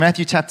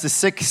Matthew chapter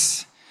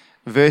 6,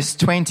 verse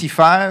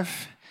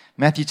 25.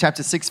 Matthew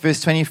chapter 6,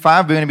 verse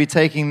 25. We're going to be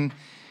taking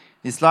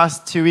these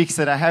last 2 weeks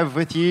that I have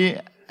with you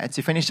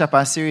to finish up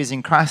our series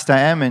in Christ I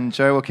Am, and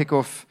Joe will kick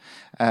off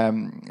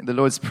the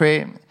Lord's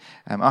Prayer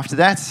after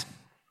that.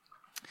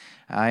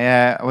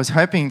 I was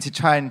hoping to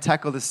try and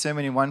tackle this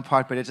sermon in one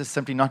part, but it's just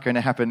simply not going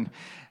to happen.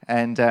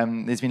 And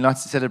there's been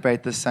lots to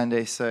celebrate this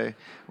Sunday, so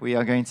we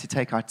are going to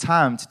take our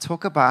time to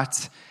talk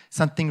about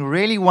something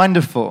really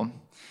wonderful,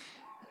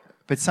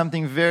 but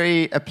something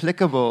very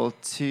applicable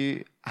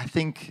to, I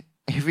think,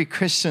 every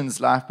Christian's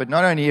life, but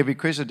not only every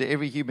Christian, to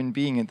every human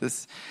being at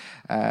this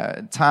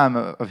time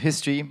of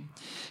history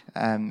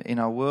in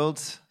our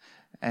world.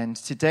 And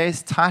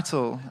today's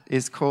title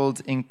is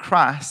called, In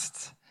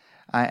Christ,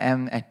 I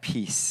Am at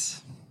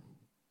Peace.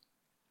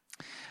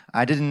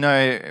 I didn't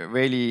know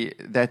really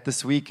that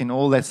this week and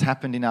all that's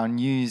happened in our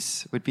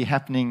news would be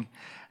happening,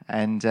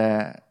 and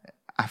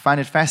I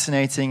find it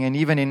fascinating. And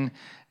even in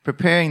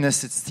preparing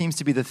this, it seems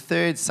to be the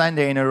third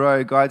Sunday in a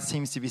row God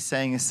seems to be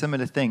saying a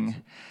similar thing.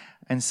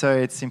 And so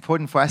it's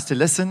important for us to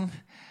listen,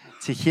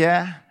 to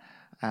hear.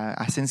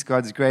 I sense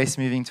God's grace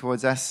moving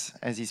towards us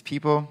as His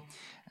people,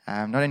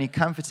 not only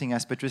comforting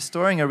us, but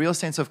restoring a real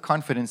sense of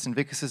confidence. And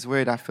Vickers'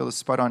 word, I feel, is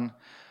spot on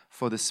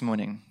for this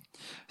morning.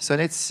 So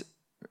let's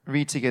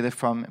read together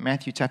from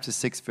Matthew chapter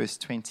 6, verse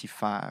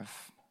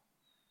 25.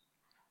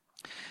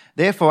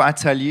 Therefore, I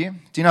tell you,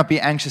 do not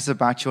be anxious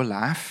about your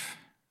life,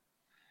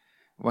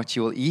 what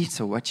you will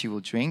eat or what you will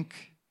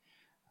drink,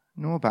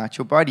 nor about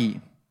your body,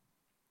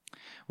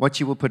 what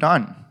you will put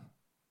on.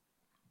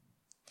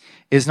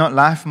 Is not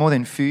life more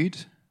than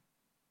food,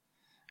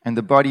 and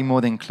the body more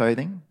than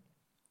clothing?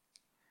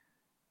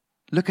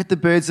 Look at the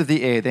birds of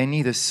the air. They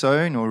neither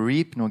sow nor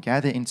reap nor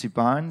gather into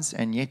barns,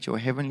 and yet your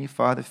heavenly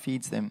Father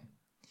feeds them.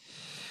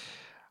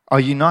 Are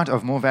you not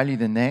of more value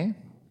than they?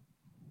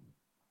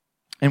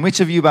 And which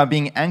of you, by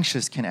being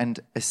anxious, can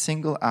add a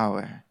single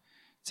hour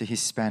to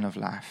his span of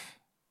life?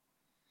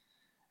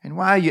 And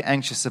why are you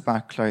anxious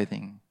about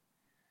clothing?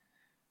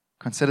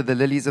 Consider the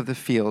lilies of the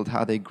field,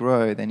 how they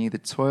grow. They neither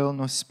toil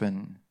nor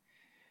spin.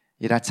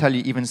 Yet I tell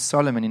you, even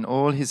Solomon in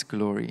all his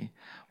glory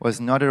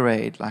was not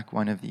arrayed like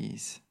one of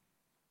these.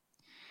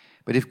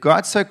 But if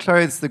God so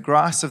clothes the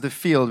grass of the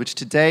field, which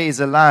today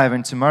is alive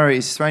and tomorrow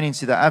is thrown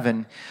into the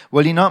oven,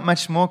 will He not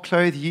much more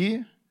clothe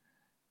you,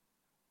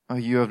 O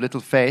you of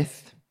little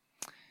faith?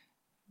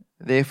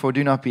 Therefore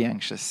do not be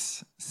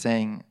anxious,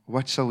 saying,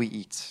 what shall we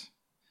eat?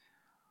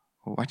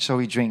 Or what shall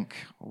we drink?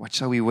 Or what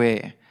shall we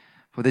wear?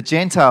 For the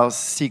Gentiles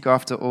seek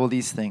after all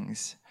these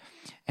things,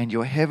 and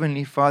your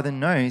heavenly Father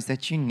knows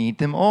that you need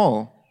them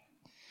all.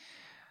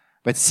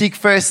 But seek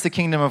first the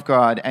kingdom of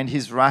God and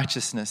His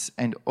righteousness,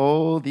 and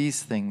all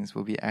these things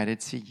will be added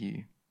to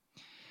you.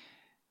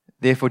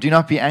 Therefore do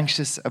not be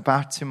anxious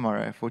about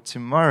tomorrow, for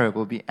tomorrow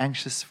will be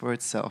anxious for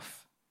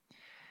itself.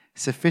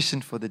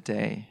 Sufficient for the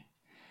day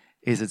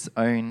is its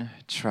own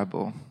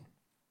trouble.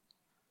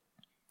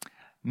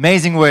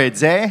 Amazing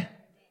words, eh?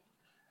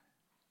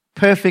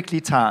 Perfectly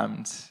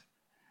timed.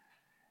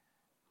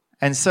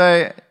 And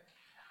so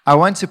I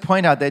want to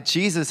point out that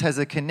Jesus has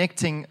a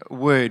connecting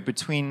word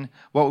between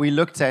what we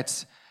looked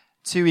at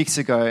 2 weeks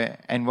ago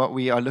and what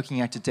we are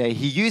looking at today.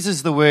 He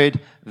uses the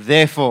word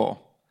therefore.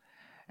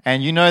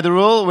 And you know the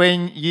rule.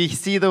 When you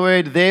see the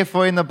word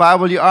therefore in the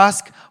Bible, you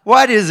ask,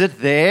 what is it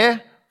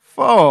there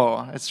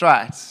for? That's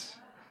right.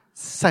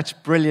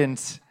 Such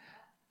brilliant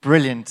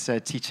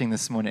teaching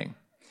this morning.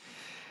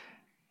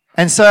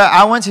 And so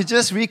I want to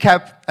just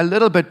recap a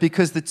little bit,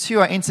 because the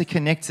two are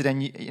interconnected,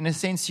 and in a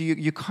sense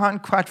you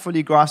can't quite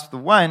fully grasp the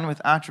one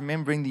without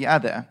remembering the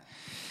other.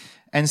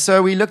 And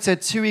so we looked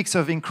at 2 weeks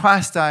of In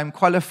Christ I Am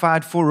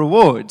qualified for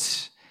reward.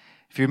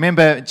 If you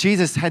remember,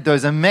 Jesus had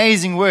those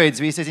amazing words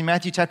where He says in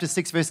Matthew chapter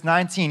 6 verse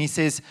 19, He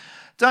says,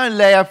 don't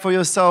lay up for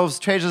yourselves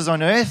treasures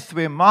on earth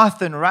where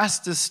moth and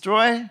rust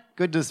destroy.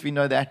 Goodness, we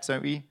know that,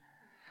 don't we?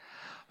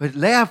 But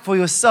lay up for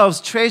yourselves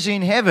treasure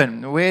in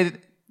heaven where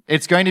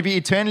it's going to be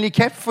eternally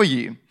kept for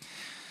you.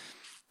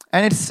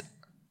 And it's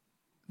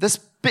this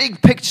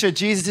big picture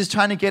Jesus is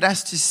trying to get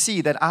us to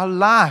see, that our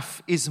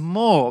life is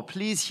more.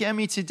 Please hear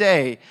me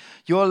today.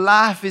 Your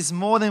life is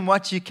more than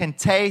what you can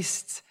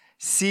taste,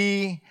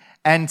 see,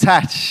 and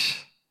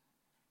touch.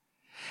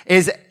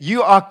 Is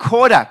you are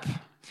caught up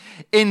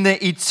in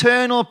the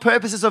eternal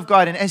purposes of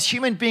God. And as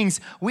human beings,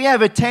 we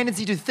have a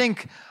tendency to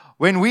think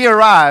when we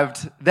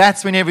arrived,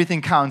 that's when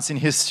everything counts in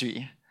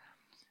history.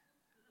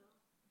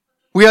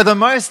 We are the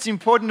most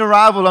important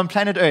arrival on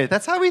planet Earth.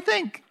 That's how we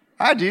think.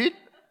 I do.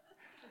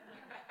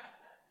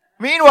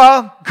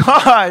 Meanwhile,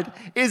 God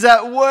is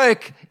at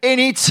work in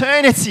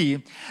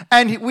eternity,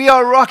 and we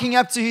are rocking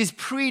up to His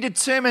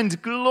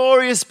predetermined,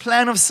 glorious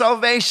plan of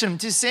salvation,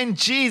 to send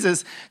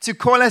Jesus to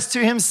call us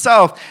to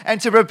Himself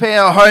and to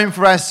prepare a home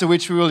for us, to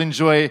which we will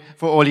enjoy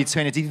for all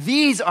eternity.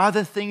 These are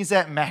the things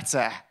that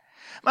matter.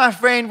 My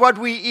friend, what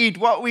we eat,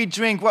 what we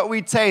drink, what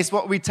we taste,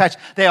 what we touch,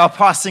 they are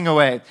passing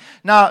away.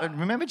 Now,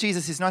 remember,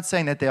 Jesus is not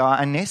saying that they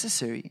are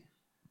unnecessary.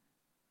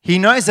 He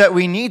knows that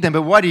we need them,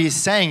 but what He is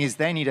saying is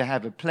they need to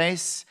have a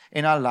place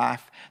in our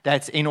life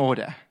that's in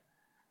order,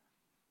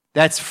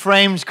 that's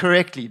framed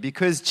correctly,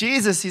 because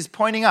Jesus is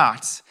pointing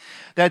out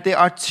that there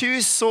are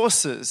two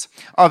sources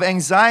of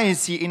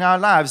anxiety in our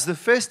lives. The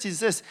first is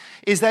this,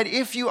 is that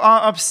if you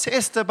are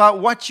obsessed about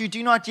what you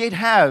do not yet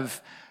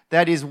have,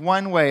 that is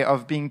one way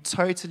of being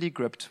totally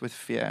gripped with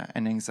fear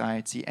and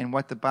anxiety and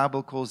what the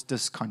Bible calls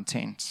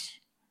discontent.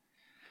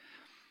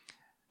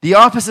 The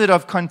opposite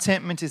of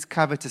contentment is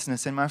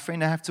covetousness. And my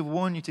friend, I have to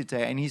warn you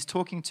today, and he's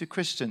talking to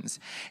Christians.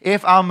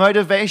 If our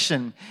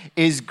motivation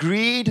is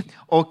greed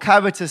or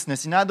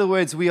covetousness, in other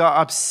words, we are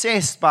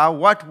obsessed by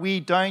what we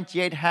don't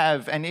yet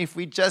have, and if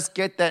we just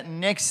get that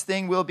next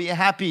thing, we'll be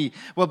happy,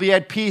 we'll be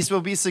at peace,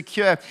 we'll be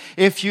secure.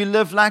 If you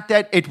live like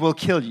that, it will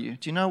kill you.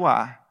 Do you know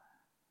why?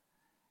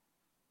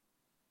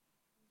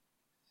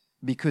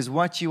 Because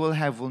what you will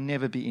have will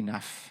never be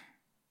enough.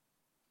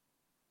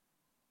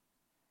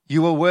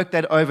 You will work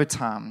that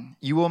overtime.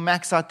 You will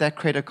max out that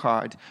credit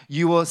card.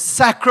 You will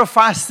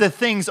sacrifice the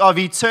things of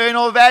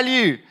eternal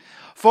value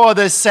for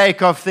the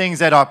sake of things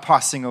that are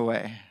passing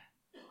away.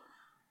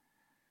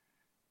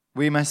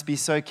 We must be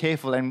so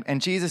careful.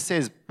 And Jesus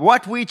says,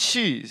 what we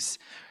choose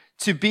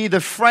to be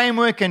the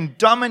framework and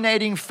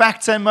dominating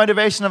factor and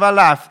motivation of our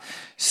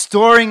life,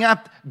 storing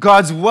up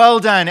God's well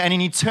done and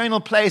an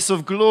eternal place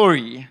of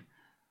glory,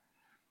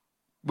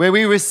 where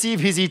we receive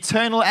His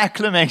eternal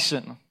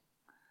acclamation,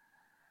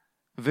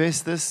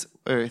 versus this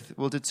earth,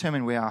 will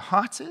determine where our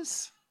heart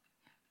is.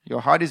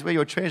 Your heart is where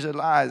your treasure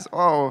lies.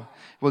 Oh,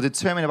 will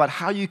determine about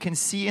how you can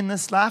see in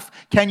this life.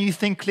 Can you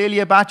think clearly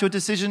about your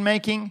decision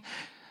making?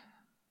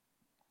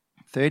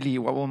 Thirdly,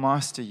 what will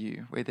master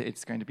you, whether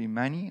it's going to be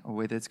money or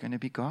whether it's going to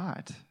be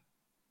God.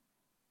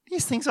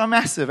 These things are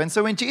massive. And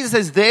so when Jesus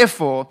says,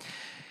 therefore,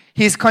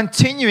 He's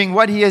continuing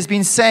what He has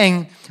been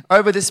saying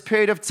over this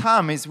period of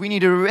time, is we need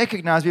to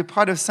recognize we're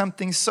part of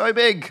something so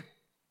big.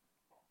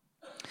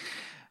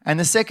 And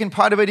the second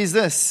part of it is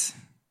this,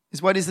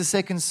 is what is the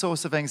second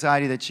source of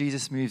anxiety that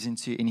Jesus moves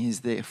into in His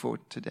therefore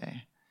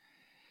today?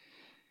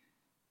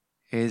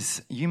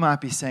 Is you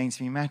might be saying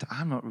to me, Matt,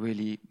 I'm not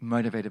really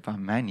motivated by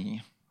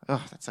money.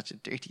 Oh, that's such a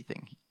dirty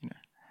thing.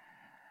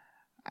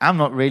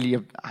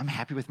 I'm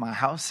happy with my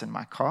house and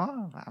my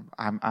car.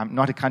 I'm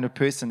not a kind of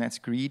person that's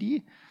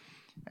greedy,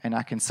 and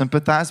I can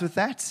sympathize with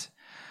that.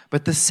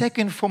 But the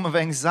second form of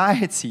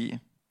anxiety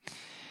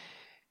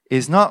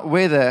is not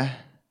whether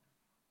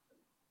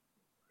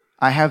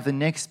I have the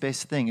next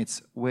best thing,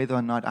 it's whether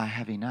or not I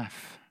have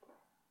enough.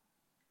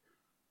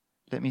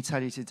 Let me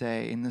tell you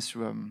today, in this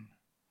room,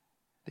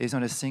 there's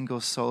not a single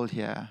soul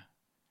here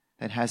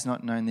that has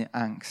not known the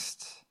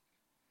angst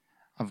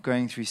of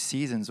going through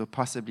seasons, or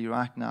possibly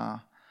right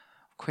now,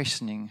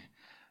 questioning,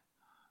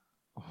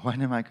 what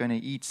am I going to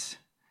eat?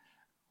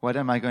 What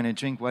am I going to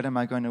drink? What am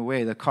I going to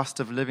wear? The cost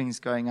of living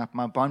is going up.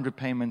 My bond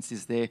repayments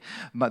is there.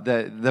 But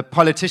the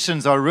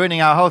politicians are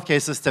ruining our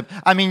healthcare system.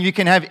 I mean, you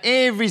can have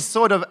every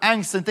sort of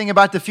angst and thing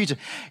about the future.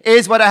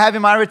 Is what I have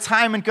in my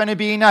retirement going to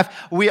be enough?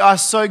 We are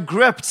so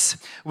gripped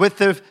with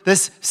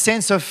this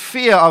sense of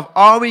fear of,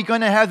 are we going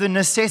to have the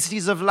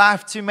necessities of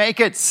life to make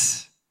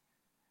it?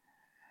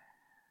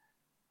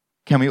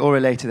 Can we all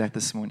relate to that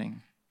this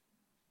morning?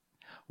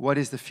 What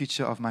is the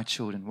future of my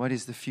children? What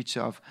is the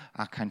future of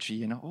our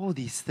country? All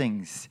these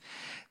things.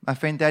 My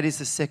friend, that is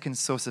the second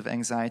source of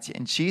anxiety.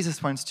 And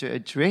Jesus wants to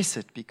address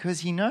it because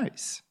He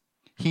knows.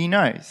 He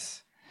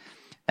knows,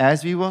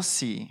 as we will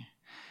see,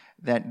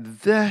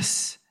 that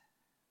this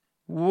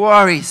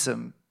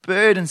worrisome,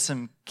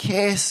 burdensome,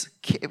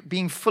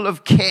 being full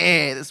of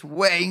care, this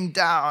weighing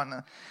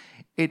down,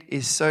 it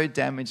is so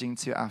damaging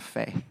to our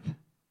faith.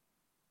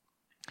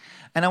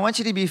 And I want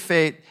you to be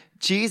fair.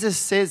 Jesus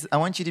says, I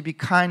want you to be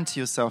kind to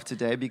yourself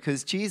today,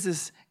 because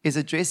Jesus is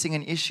addressing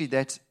an issue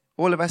that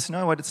all of us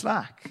know what it's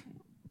like.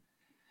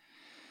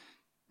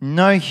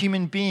 No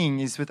human being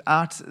is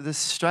without this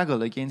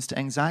struggle against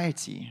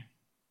anxiety.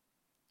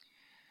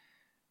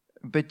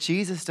 But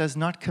Jesus does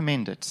not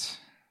commend it.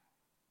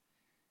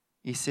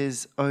 He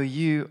says, "O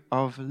you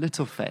of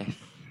little faith."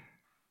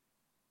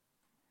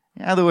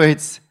 In other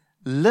words,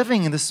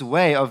 living in this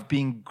way of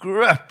being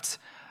gripped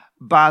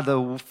by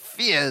the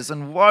fears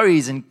and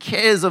worries and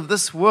cares of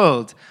this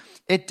world,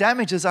 it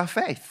damages our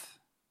faith.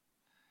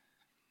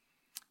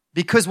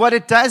 Because what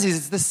it does is,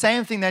 it's the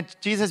same thing that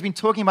Jesus has been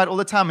talking about all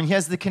the time, and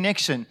here's the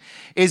connection,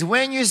 is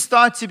when you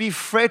start to be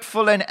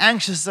fretful and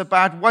anxious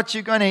about what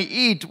you're going to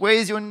eat,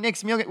 where's your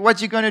next meal,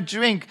 what you're going to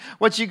drink,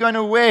 what you're going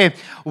to wear,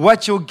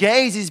 what your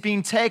gaze is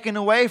being taken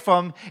away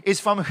from is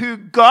from who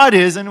God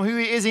is and who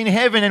He is in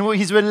heaven and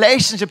His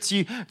relationship to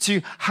you,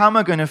 to how am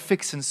I going to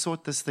fix and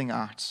sort this thing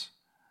out.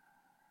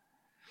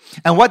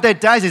 And what that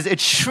does is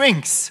it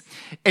shrinks,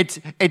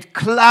 it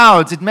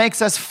clouds, it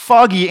makes us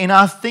foggy in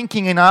our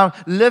thinking and our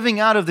living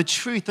out of the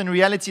truth and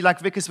reality, like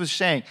Vickers was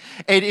saying.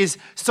 It is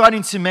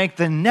starting to make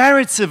the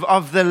narrative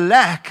of the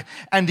lack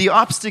and the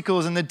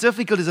obstacles and the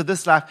difficulties of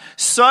this life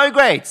so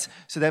great,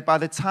 so that by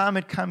the time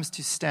it comes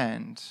to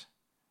stand,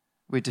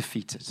 we're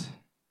defeated.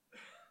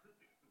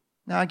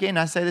 Now again,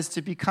 I say this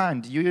to be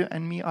kind. You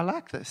and me are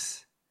like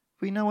this.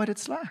 We know what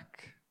it's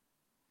like.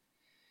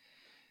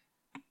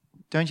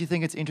 Don't you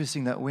think it's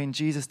interesting that when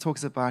Jesus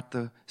talks about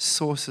the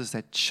sources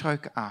that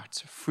choke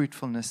out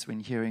fruitfulness when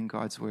hearing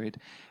God's word,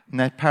 in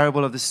that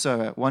parable of the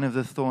sower, one of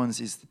the thorns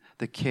is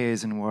the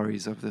cares and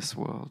worries of this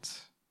world.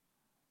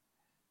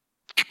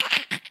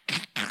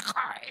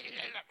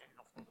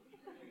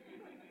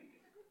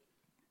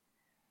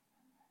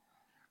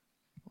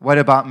 What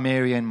about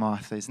Mary and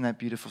Martha? Isn't that a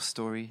beautiful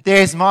story?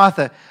 There's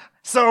Martha,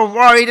 so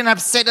worried and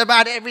upset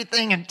about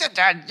everything.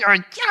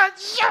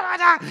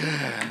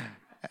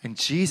 And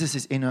Jesus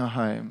is in her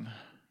home.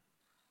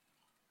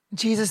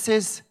 Jesus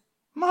says,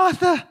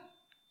 Martha,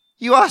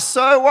 you are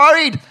so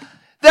worried.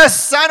 The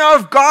Son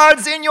of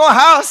God's in your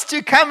house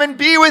to come and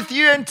be with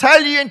you and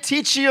tell you and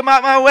teach you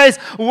about my ways.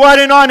 What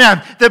an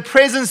honor. The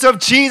presence of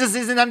Jesus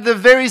is under the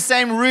very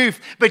same roof,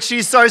 but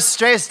she's so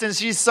stressed and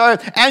she's so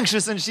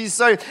anxious and she's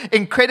so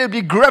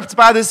incredibly gripped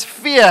by this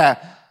fear.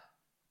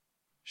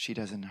 She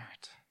doesn't know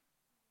it.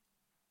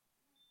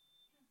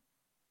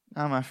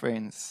 Now, my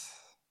friends,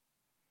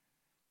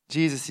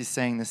 Jesus is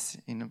saying this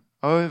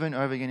over and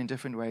over again in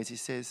different ways. He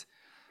says,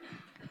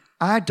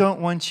 I don't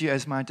want you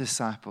as my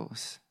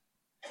disciples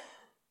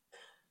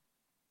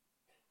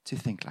to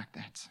think like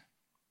that.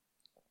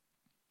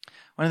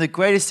 One of the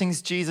greatest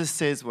things Jesus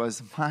says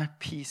was, my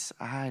peace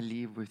I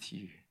leave with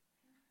you.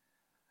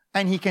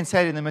 And he can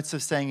say it in the midst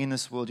of saying, in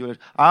this world,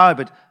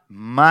 but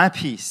my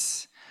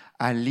peace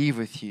I leave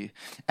with you.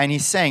 And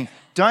he's saying,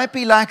 don't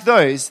be like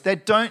those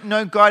that don't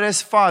know God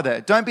as Father.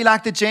 Don't be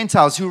like the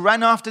Gentiles who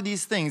run after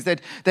these things.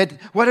 That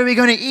what are we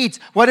going to eat?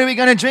 What are we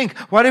going to drink?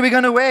 What are we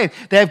going to wear?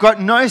 They've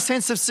got no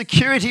sense of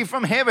security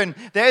from heaven.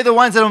 They're the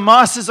ones that are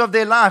masters of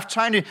their life,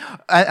 trying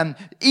to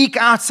eke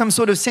out some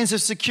sort of sense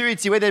of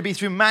security, whether it be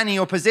through money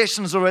or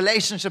possessions or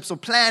relationships or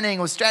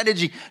planning or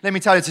strategy. Let me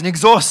tell you, it's an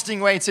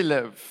exhausting way to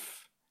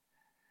live.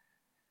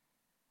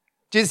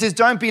 Jesus says,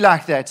 don't be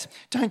like that.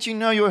 Don't you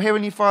know your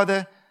Heavenly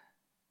Father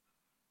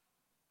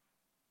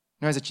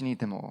knows that you need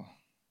them all.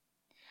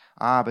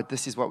 But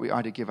this is what we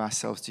are to give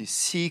ourselves to.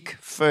 Seek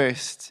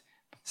first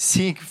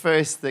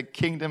the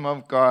kingdom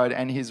of God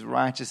and his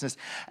righteousness,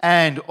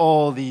 and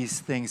all these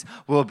things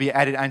will be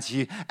added unto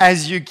you.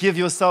 As you give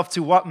yourself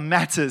to what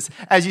matters,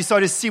 as you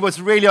start to see what's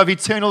really of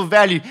eternal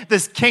value,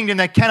 this kingdom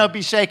that cannot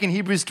be shaken,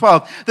 Hebrews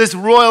 12, this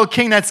royal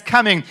king that's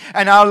coming,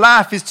 and our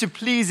life is to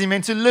please him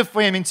and to live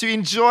for him and to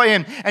enjoy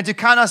him and to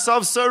count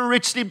ourselves so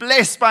richly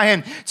blessed by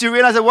him, to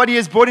realize that what he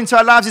has brought into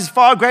our lives is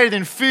far greater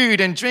than food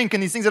and drink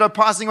and these things that are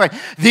passing away.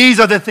 These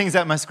are the things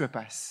that must grip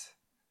us.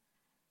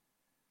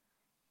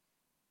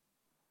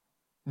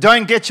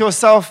 Don't get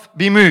yourself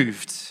be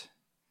moved.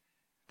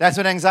 That's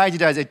what anxiety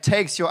does. It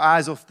takes your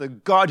eyes off the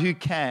God who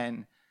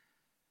can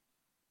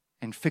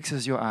and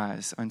fixes your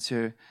eyes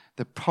onto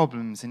the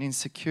problems and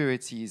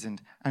insecurities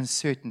and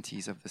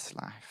uncertainties of this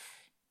life.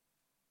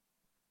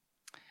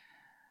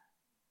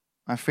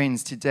 My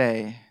friends,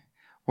 today,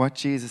 what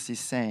Jesus is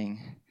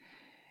saying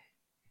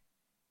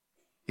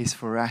is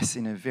for us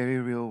in a very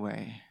real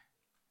way.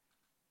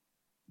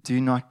 Do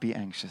not be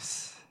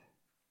anxious.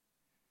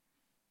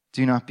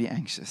 Do not be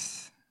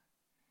anxious.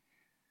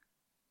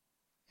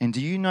 And do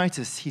you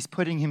notice he's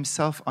putting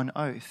himself on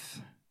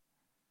oath?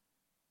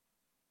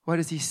 What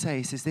does he say?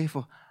 He says,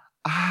 therefore,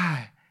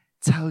 I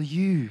tell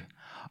you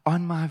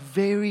on my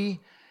very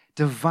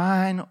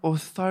divine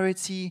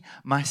authority,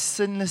 my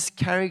sinless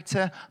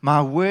character,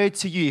 my word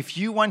to you. If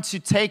you want to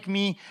take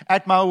me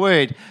at my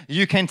word,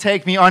 you can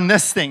take me on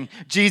this thing.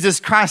 Jesus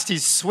Christ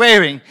is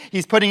swearing.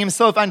 He's putting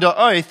himself under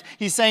oath.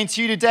 He's saying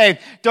to you today,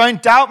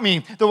 don't doubt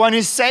me, the one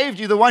who saved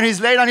you, the one who's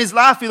laid on his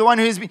life for you, the one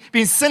who's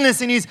been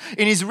sinless in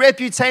his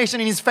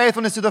reputation, in his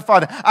faithfulness to the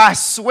Father. I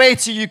swear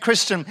to you,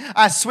 Christian,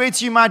 I swear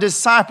to you, my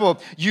disciple,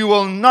 you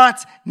will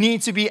not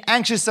need to be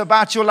anxious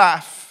about your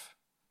life.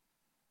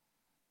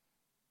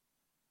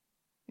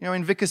 You know,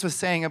 when Vickers was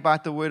saying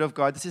about the Word of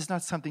God, this is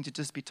not something to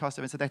just be tossed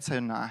over and say, that's so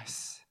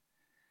nice.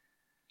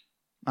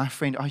 My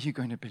friend, are you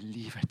going to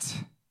believe it?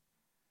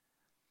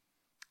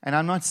 And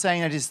I'm not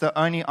saying that it's the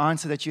only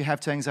answer that you have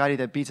to anxiety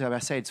that beats up. I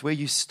say it's where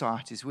you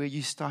start, is where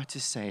you start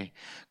to say,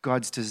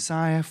 God's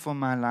desire for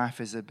my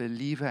life as a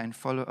believer and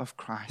follower of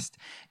Christ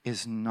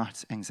is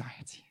not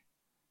anxiety.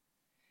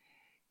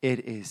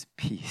 It is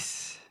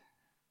peace.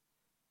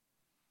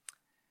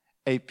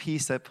 A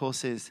peace that Paul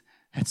says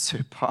that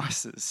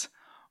surpasses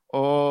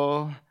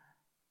all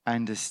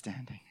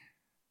understanding.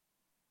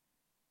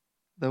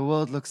 The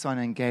world looks on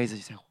and gazes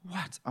and says,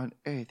 what on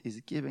earth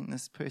is giving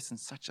this person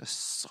such a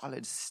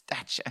solid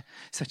stature,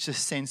 such a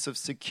sense of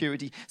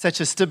security, such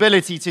a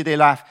stability to their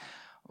life?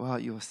 Well,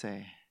 you'll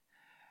say,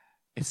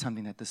 it's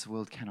something that this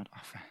world cannot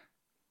offer.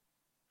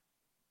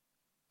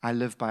 I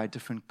live by a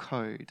different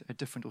code, a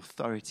different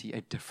authority, a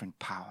different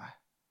power.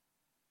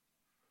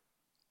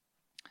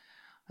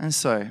 And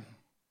so,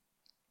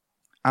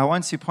 I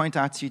want to point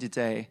out to you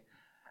today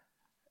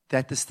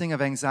that this thing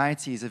of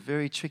anxiety is a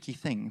very tricky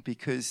thing,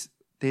 because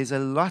there's a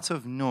lot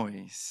of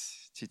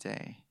noise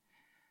today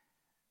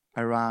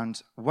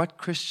around what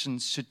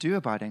Christians should do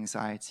about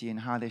anxiety and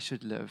how they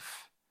should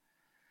live.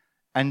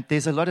 And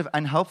there's a lot of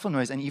unhelpful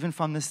noise. And even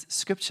from this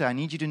scripture, I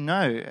need you to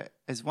know,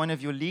 as one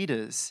of your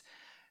leaders,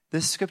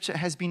 this scripture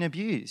has been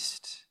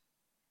abused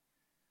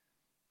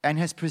and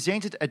has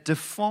presented a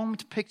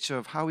deformed picture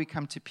of how we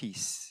come to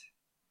peace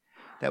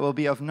that will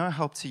be of no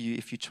help to you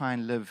if you try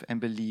and live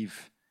and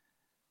believe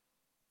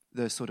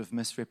those sort of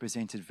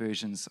misrepresented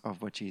versions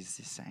of what Jesus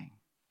is saying.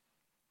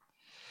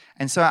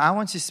 And so I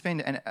want to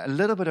spend a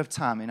little bit of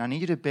time, and I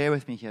need you to bear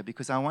with me here,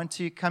 because I want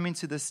to come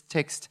into this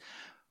text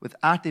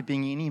without there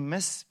being any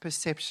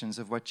misperceptions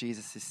of what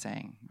Jesus is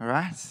saying. All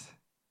right?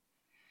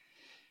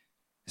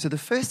 So the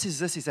first is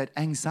this, is that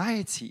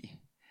anxiety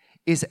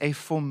is a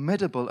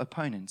formidable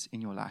opponent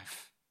in your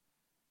life.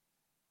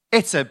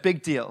 It's a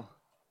big deal.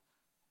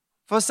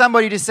 For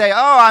somebody to say,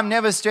 oh, I'm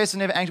never stressed and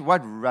never anxious,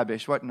 what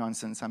rubbish, what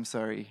nonsense, I'm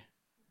sorry.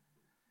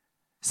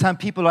 Some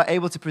people are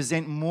able to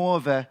present more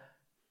of a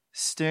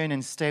stern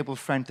and stable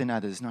front than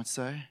others, not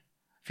so?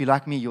 If you're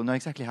like me, you'll know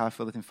exactly how I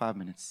feel within 5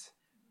 minutes.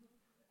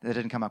 That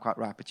didn't come out quite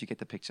right, but you get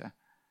the picture.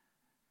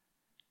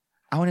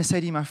 I want to say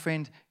to you, my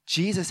friend,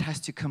 Jesus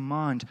has to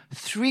command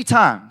 3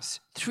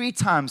 times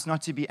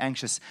not to be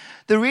anxious.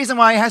 The reason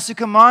why he has to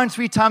command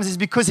 3 times is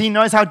because he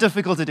knows how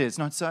difficult it is,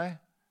 not so?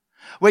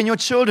 When your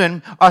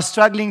children are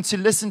struggling to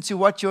listen to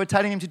what you're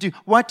telling them to do,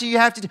 what do you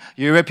have to do?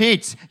 You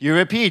repeat, you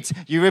repeat,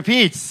 you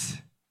repeat.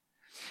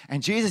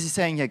 And Jesus is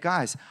saying, yeah,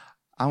 guys,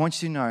 I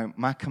want you to know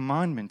my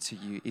commandment to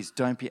you is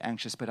don't be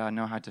anxious, but I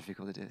know how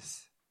difficult it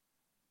is.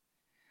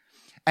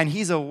 And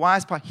he's a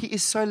wise part. He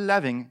is so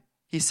loving.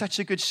 He's such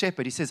a good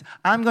shepherd. He says,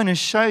 I'm going to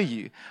show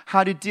you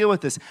how to deal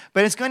with this.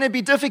 But it's going to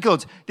be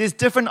difficult. There's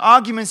different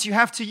arguments you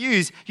have to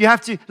use. You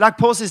have to, like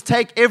Paul says,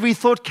 take every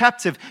thought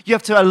captive. You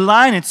have to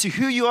align it to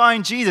who you are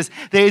in Jesus.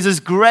 There is this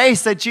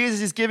grace that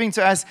Jesus is giving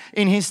to us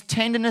in his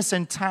tenderness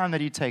and time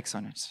that he takes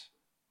on it.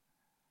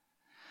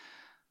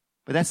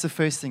 But that's the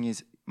first thing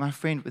is, my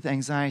friend, with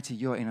anxiety,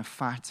 you're in a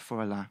fight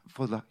for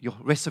your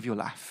rest of your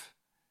life.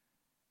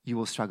 You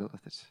will struggle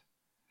with it.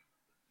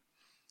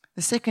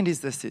 The second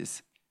is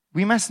this,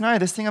 we must know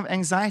this thing of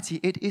anxiety,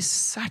 it is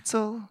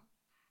subtle.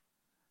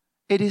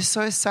 It is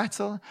so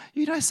subtle.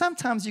 You know,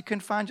 sometimes you can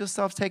find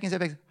yourself taking a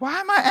step back. Why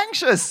am I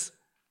anxious?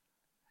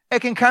 It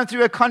can come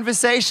through a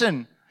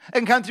conversation. It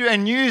can come through a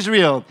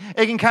newsreel.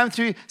 It can come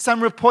through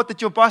some report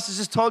that your boss has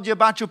just told you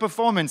about your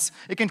performance.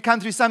 It can come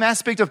through some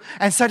aspect of,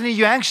 and suddenly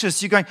you're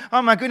anxious. You're going,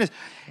 oh my goodness.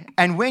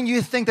 And when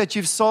you think that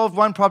you've solved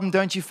one problem,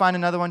 don't you find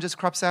another one just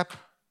crops up?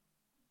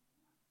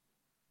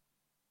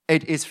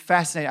 It is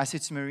fascinating. I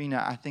said to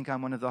Marina, I think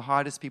I'm one of the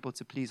hardest people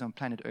to please on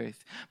planet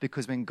Earth,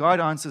 because when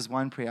God answers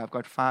one prayer, I've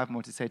got 5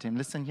 more to say to him.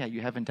 Listen here,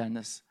 you haven't done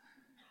this.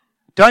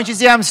 Don't you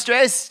see I'm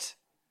stressed?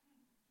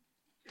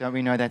 Don't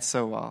we know that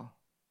so well?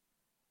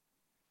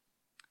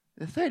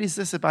 The third is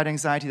this about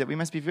anxiety that we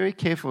must be very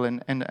careful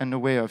and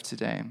aware of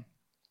today,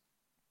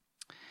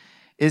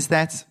 is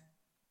that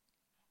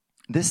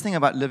this thing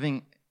about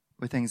living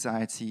with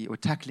anxiety or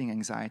tackling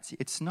anxiety,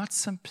 it's not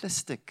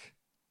simplistic.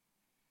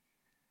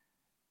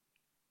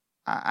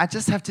 I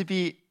just have to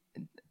be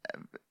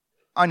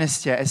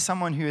honest here, as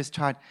someone who has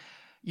tried,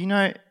 you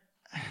know,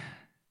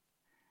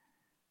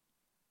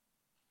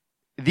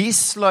 these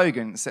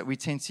slogans that we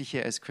tend to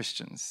hear as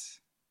Christians,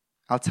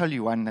 I'll tell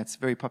you one that's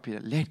very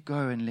popular. Let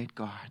go and let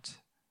God.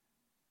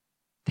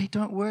 They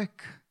don't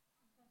work.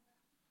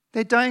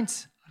 They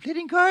don't.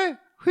 Letting go.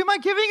 Who am I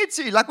giving it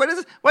to? Like, what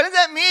does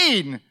that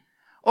mean?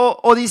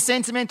 Or these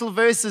sentimental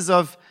verses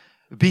of,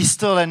 be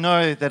still and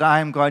know that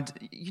I am God.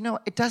 You know,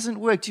 it doesn't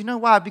work. Do you know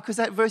why? Because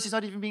that verse is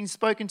not even being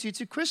spoken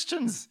to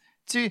Christians,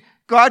 to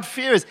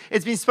God-fearers.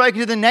 It's been spoken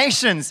to the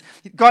nations.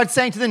 God's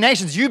saying to the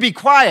nations, you be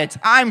quiet.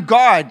 I'm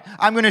God.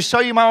 I'm going to show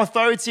you my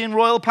authority and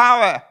royal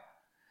power.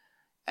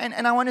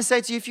 And I want to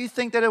say to you, if you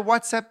think that a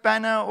WhatsApp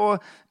banner or,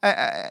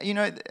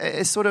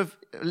 a sort of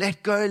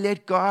let go,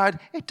 let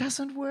God, it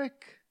doesn't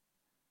work.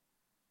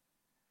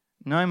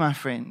 No, my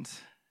friend.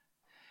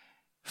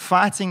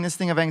 Fighting this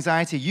thing of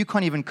anxiety, you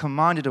can't even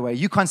command it away.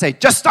 You can't say,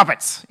 just stop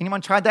it.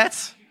 Anyone tried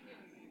that?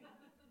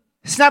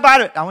 Snap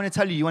out of it. I want to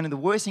tell you, one of the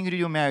worst things you can do in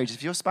your marriage,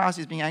 if your spouse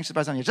is being anxious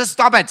about something, just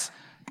stop it.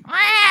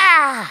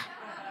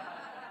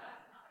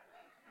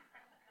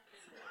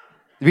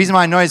 The reason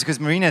why I know is because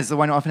Marina is the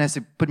one who often has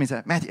to put me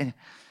to Matthew.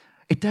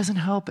 It doesn't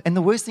help. And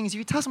the worst thing is, if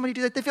you tell somebody to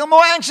do that, they feel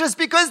more anxious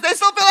because they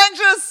still feel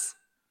anxious.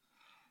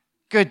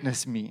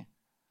 Goodness me.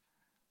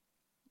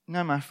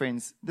 No, my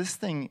friends, this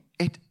thing,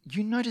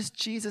 you notice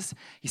Jesus,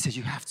 he says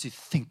you have to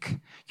think.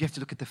 You have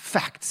to look at the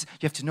facts.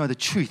 You have to know the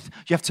truth.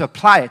 You have to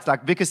apply it.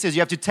 Like Vicar says,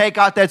 you have to take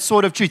out that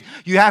sword of truth.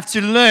 You have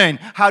to learn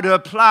how to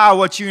apply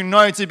what you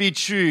know to be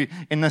true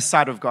in the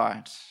sight of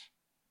God.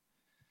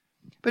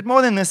 But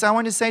more than this, I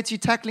want to say to you,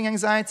 tackling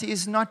anxiety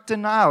is not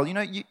denial. You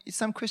know,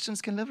 some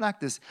Christians can live like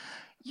this.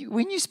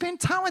 When you spend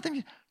time with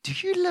them, do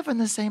you live on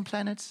the same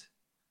planet?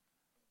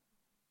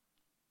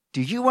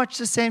 Do you watch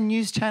the same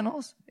news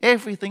channels?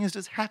 Everything is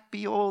just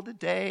happy all the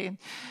day.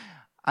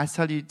 I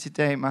tell you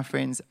today, my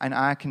friends, and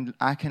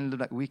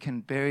we can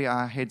bury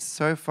our heads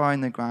so far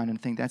in the ground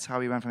and think that's how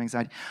we run from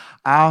anxiety.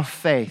 Our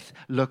faith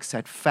looks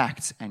at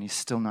facts and is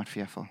still not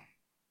fearful.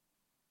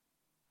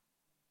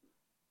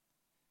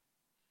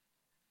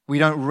 We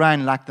don't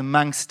run like the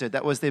monks did.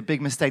 That was their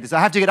big mistake. They said,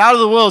 I have to get out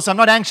of the world so I'm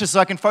not anxious so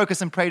I can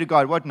focus and pray to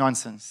God. What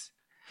nonsense.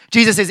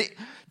 Jesus says,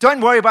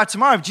 don't worry about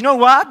tomorrow. Do you know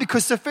why?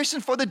 Because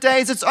sufficient for the day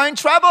is its own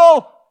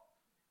trouble.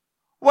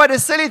 What a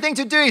silly thing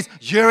to do is,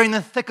 you're in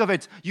the thick of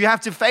it. You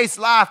have to face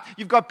life.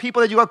 You've got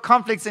people that you've got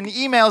conflicts and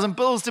emails and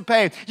bills to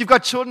pay. You've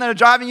got children that are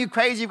driving you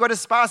crazy. You've got a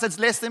spouse that's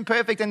less than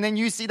perfect. And then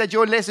you see that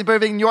you're less than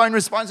perfect in your own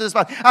response to the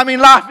spouse. I mean,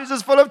 life is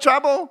just full of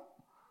trouble.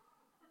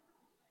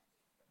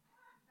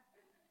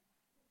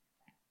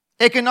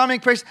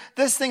 Economic pressure,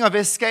 this thing of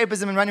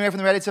escapism and running away from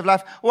the reality of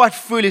life, what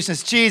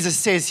foolishness. Jesus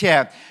says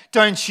here,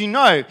 don't you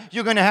know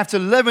you're going to have to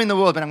live in the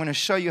world, but I'm going to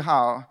show you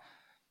how. And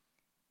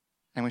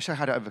I'm going to show you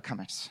how to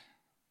overcome it.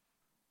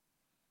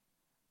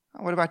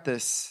 What about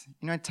this?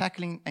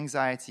 Tackling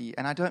anxiety,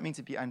 and I don't mean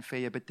to be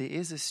unfair, but there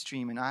is a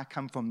stream, and I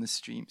come from the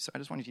stream, so I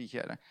just wanted you to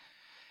hear that,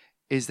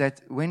 is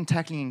that when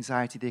tackling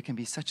anxiety, there can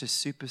be such a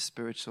super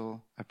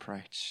spiritual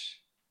approach.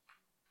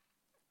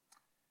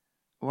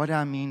 What do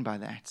I mean by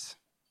that?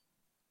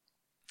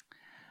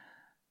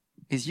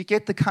 Is you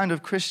get the kind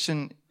of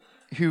Christian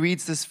who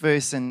reads this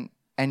verse and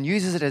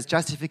uses it as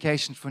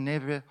justification for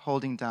never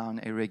holding down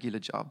a regular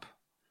job.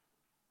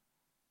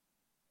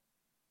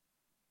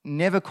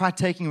 Never quite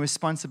taking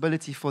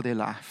responsibility for their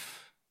life.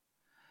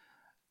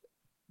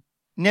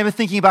 Never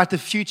thinking about the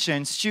future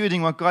and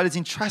stewarding what God has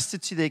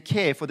entrusted to their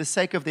care for the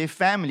sake of their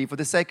family, for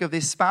the sake of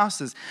their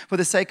spouses, for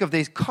the sake of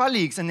their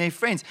colleagues and their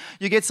friends.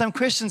 You get some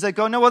Christians that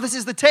go, no, well, this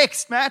is the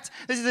text, Matt.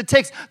 This is the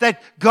text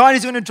that God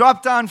is going to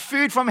drop down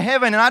food from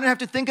heaven, and I don't have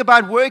to think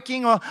about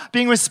working or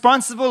being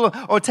responsible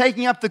or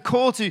taking up the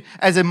call to,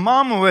 as a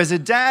mom or as a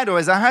dad or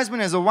as a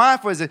husband, as a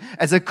wife or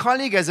as a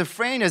colleague, as a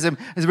friend, as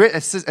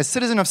a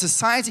citizen of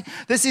society.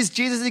 This is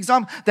Jesus'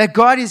 example, that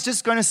God is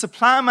just going to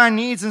supply my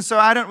needs, and so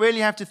I don't really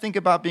have to think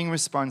about being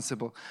responsible.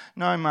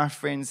 No, my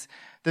friends,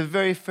 the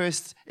very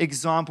first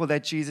example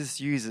that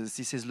Jesus uses,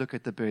 he says, look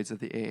at the birds of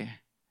the air.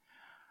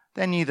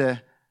 They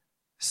neither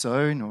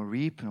sow nor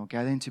reap nor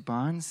gather into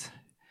barns,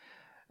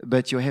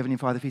 but your heavenly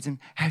Father feeds them.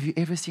 Have you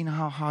ever seen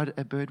how hard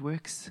a bird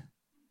works?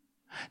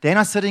 They're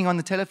not sitting on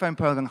the telephone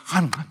pole going,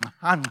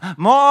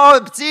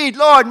 more seed,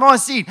 Lord, more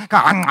seed.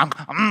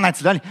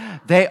 That's lovely.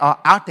 They are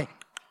out there.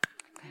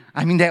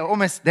 I mean, they're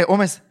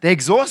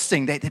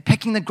exhausting. They're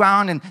pecking the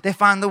ground and they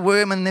find the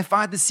worm and they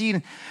find the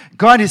seed.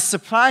 God is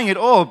supplying it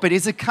all, but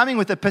is it coming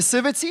with a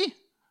passivity?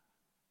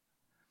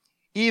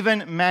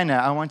 Even manna,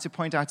 I want to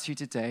point out to you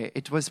today.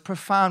 It was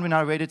profound when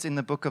I read it in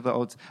the book of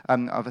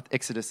of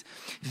Exodus.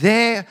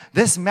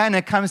 This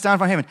manna comes down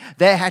from heaven.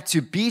 They had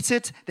to beat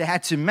it. They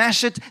had to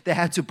mash it. They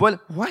had to boil it.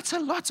 What a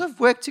lot of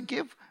work to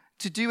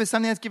do with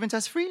something that's given to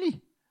us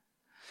freely.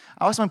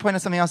 I also want to point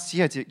out something else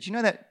here. Do you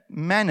know that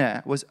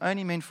manna was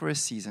only meant for a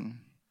season?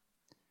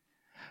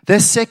 The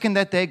second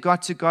that they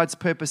got to God's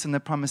purpose in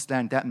the promised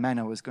land, that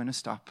manna was going to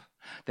stop.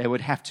 They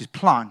would have to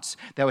plant,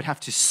 they would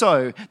have to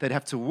sow, they'd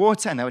have to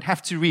water, and they would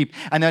have to reap,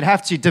 and they'd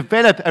have to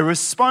develop a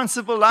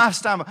responsible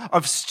lifestyle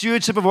of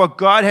stewardship of what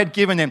God had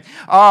given them.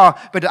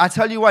 But I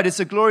tell you what, it's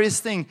a glorious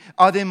thing.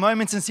 Are there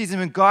moments and seasons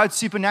when God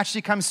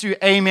supernaturally comes through?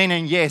 Amen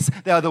and yes.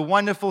 They are the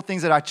wonderful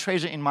things that I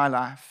treasure in my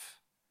life.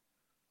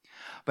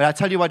 But I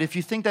tell you what, if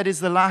you think that is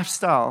the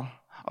lifestyle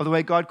of the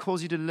way God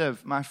calls you to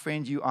live, my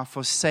friend, you are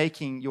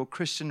forsaking your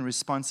Christian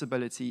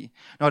responsibility,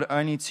 not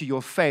only to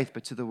your faith,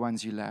 but to the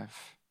ones you love.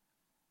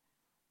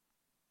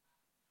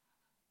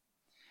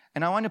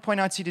 And I want to point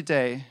out to you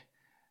today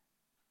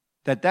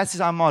that that's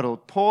our model.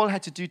 Paul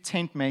had to do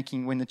tent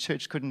making when the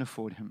church couldn't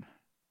afford him.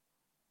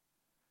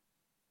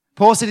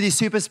 Paul said to these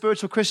super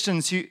spiritual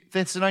Christians,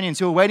 Thessalonians,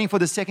 who are waiting for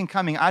the second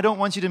coming, I don't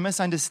want you to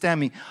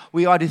misunderstand me.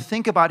 We are to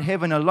think about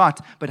heaven a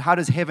lot, but how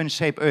does heaven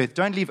shape earth?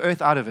 Don't leave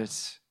earth out of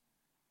it.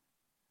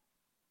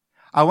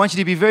 I want you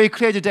to be very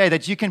clear today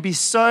that you can be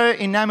so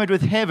enamored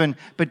with heaven,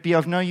 but be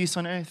of no use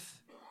on earth.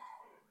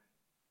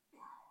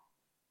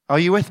 Are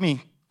you with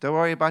me? Don't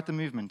worry about the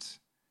movement.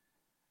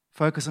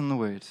 Focus on the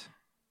word.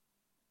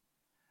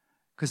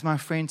 Because my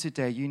friend,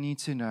 today you need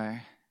to know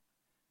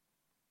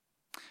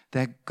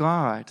that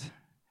God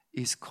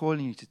is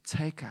calling you to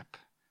take up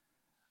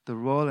the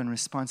role and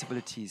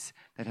responsibilities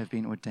that have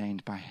been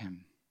ordained by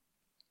him.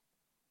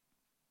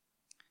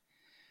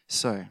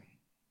 So,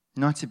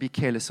 not to be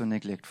careless or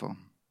neglectful.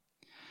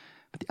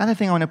 But the other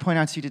thing I want to point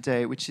out to you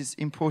today, which is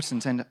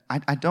important, and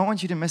I don't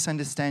want you to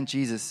misunderstand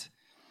Jesus,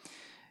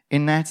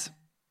 in that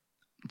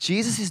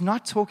Jesus is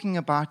not talking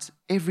about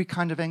every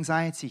kind of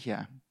anxiety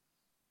here.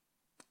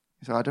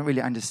 So I don't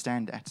really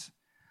understand that.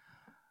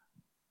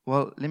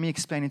 Well, let me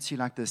explain it to you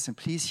like this, and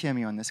please hear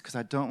me on this, because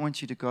I don't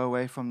want you to go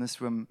away from this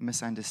room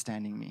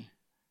misunderstanding me.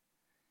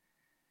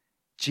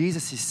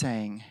 Jesus is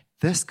saying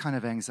this kind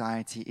of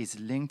anxiety is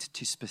linked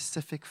to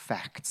specific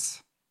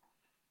facts.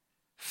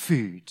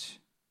 Food,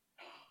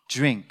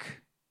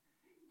 drink,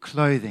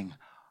 clothing.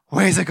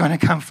 Where's it going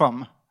to come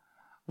from?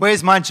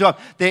 Where's my job?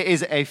 There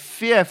is a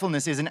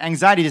fearfulness, there's an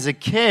anxiety, there's a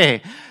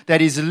care that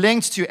is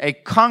linked to a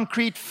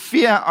concrete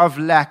fear of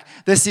lack.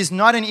 This is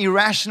not an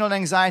irrational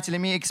anxiety.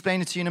 Let me explain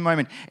it to you in a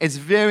moment. It's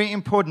very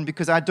important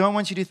because I don't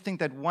want you to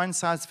think that one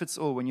size fits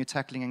all when you're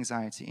tackling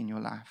anxiety in your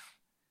life.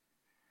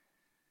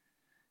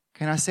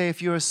 Can I say,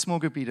 if you're a small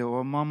group leader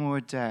or a mom or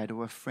a dad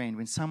or a friend,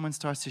 when someone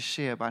starts to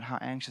share about how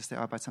anxious they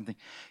are about something,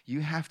 you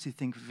have to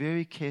think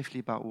very carefully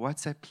about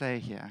what's at play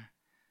here.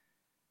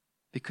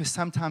 Because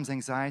sometimes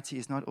anxiety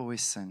is not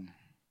always sin.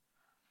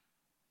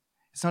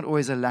 It's not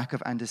always a lack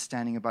of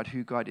understanding about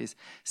who God is.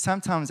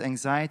 Sometimes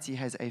anxiety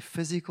has a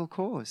physical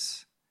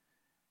cause,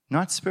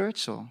 not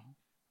spiritual.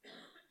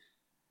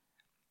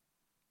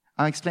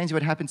 I'll explain to you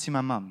what happened to my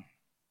mum.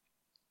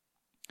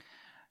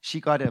 She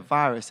got a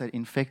virus that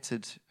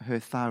infected her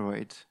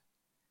thyroid,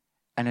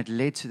 and it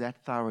led to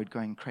that thyroid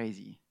going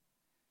crazy.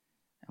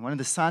 And one of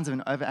the signs of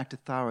an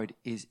overactive thyroid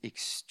is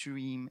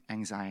extreme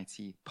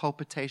anxiety,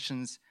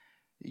 palpitations.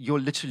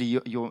 Your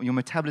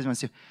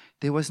metabolism.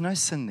 There was no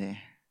sin there.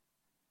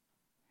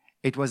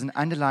 It was an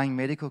underlying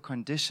medical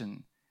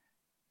condition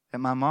that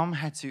my mom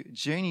had to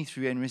journey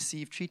through and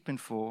receive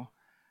treatment for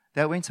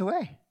that went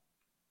away.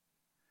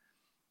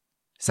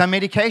 Some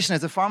medication,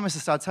 as a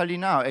pharmacist, I'll tell you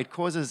now, it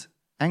causes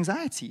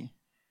anxiety.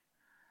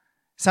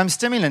 Some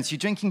stimulants, you're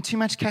drinking too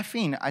much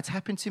caffeine. It's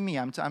happened to me.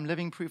 I'm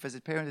living proof as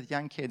a parent with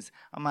young kids.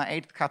 On my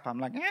 8th cup, I'm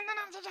like,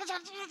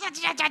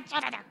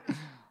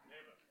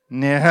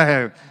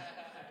 no.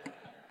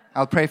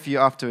 I'll pray for you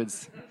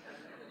afterwards.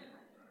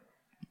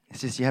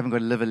 It's just you haven't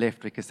got a liver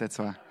left, because that's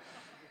why.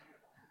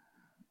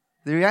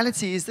 The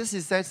reality is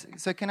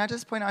so can I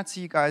just point out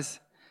to you guys,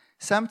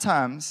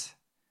 sometimes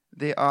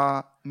there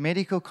are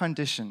medical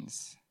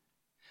conditions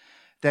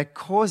that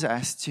cause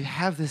us to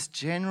have this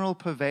general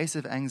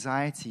pervasive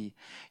anxiety.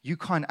 You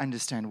can't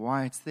understand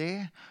why it's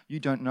there. You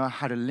don't know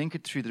how to link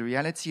it through the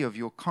reality of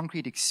your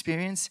concrete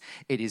experience.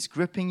 It is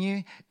gripping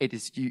you.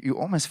 You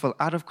almost feel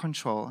out of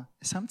control.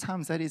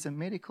 Sometimes that is a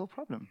medical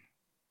problem.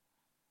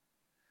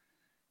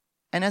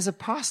 And as a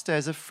pastor,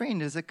 as a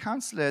friend, as a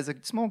counselor, as a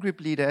small group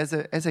leader,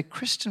 as a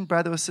Christian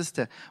brother or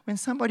sister, when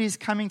somebody is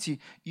coming to you,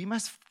 you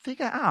must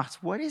figure out,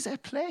 what is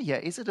at play here?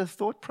 Is it a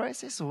thought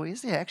process, or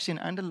is there actually an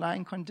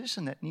underlying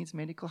condition that needs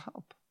medical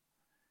help?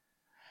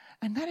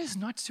 And that is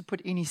not to put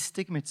any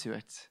stigma to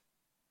it.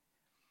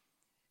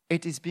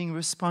 It is being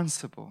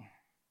responsible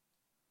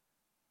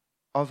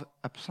of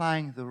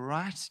applying the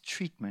right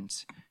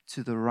treatment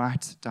to the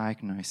right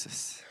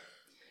diagnosis.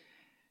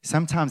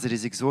 Sometimes it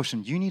is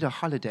exhaustion. You need a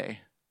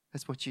holiday.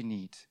 That's what you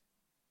need.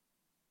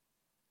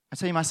 I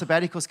tell you, my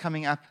sabbatical's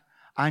coming up.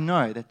 I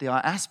know that there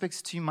are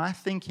aspects to my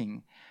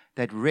thinking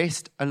that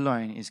rest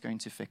alone is going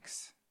to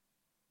fix.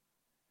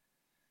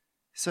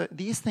 So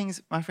these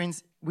things, my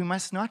friends, we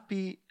must not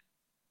be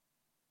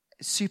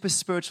super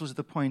spiritual to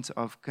the point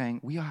of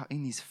going, we are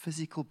in these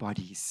physical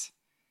bodies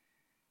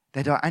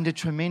that are under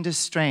tremendous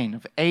strain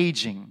of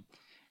aging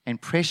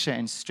and pressure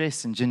and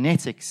stress and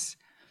genetics.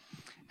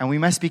 And we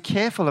must be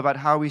careful about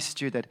how we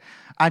steward that.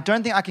 I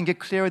don't think I can get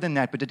clearer than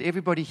that, but did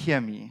everybody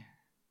hear me?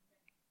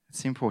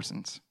 It's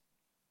important.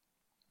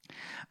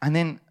 And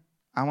then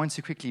I want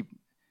to quickly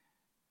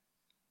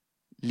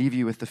leave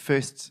you with the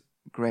first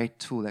great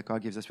tool that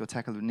God gives us. We'll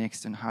tackle it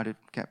next and how to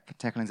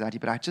tackle anxiety.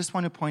 But I just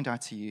want to point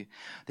out to you,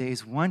 there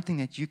is one thing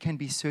that you can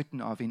be certain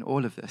of in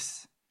all of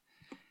this,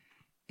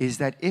 is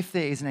that if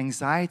there is an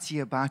anxiety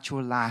about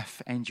your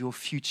life and your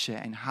future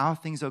and how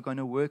things are going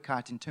to work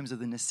out in terms of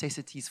the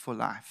necessities for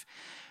life,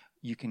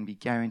 you can be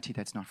guaranteed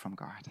that's not from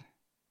God.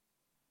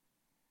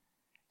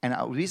 And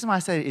the reason why I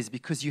say it is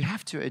because you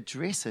have to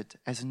address it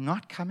as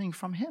not coming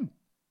from Him.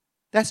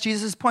 That's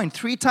Jesus' point.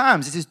 3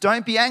 times. He says,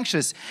 don't be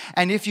anxious.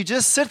 And if you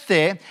just sit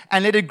there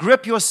and let it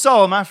grip your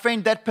soul, my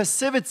friend, that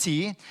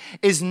passivity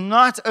is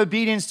not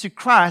obedience to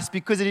Christ,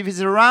 because if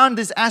it's around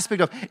this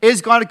aspect of,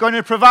 is God going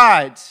to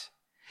provide?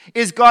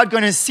 Is God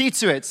going to see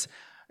to it?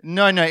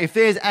 No. If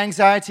there's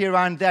anxiety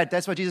around that,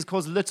 that's what Jesus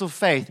calls little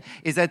faith,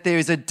 is that there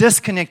is a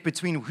disconnect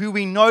between who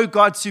we know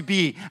God to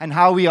be and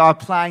how we are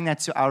applying that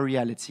to our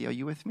reality. Are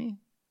you with me?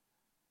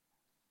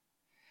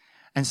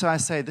 And so I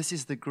say, this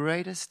is the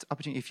greatest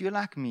opportunity. If you're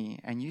like me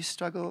and you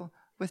struggle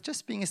with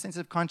just being a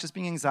sensitive conscious,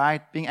 being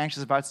anxiety, being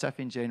anxious about stuff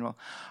in general,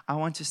 I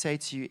want to say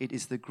to you, it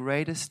is the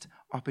greatest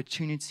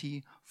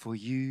opportunity for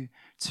you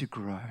to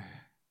grow.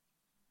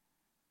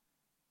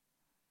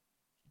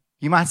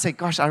 You might say,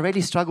 gosh, I really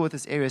struggle with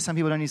this area. Some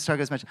people don't even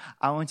struggle as much.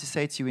 I want to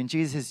say to you, when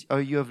Jesus says, oh,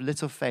 you have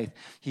little faith,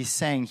 He's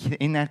saying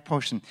in that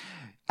portion,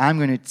 I'm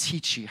going to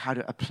teach you how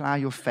to apply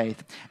your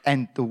faith.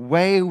 And the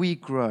way we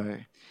grow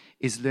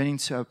is learning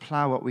to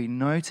apply what we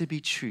know to be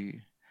true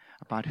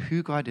about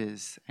who God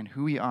is and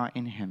who we are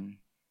in Him.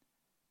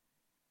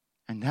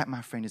 And that,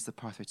 my friend, is the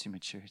pathway to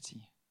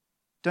maturity.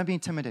 Don't be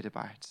intimidated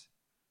by it.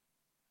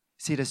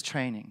 See it as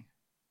training.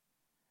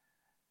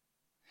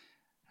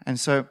 And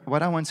so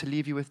what I want to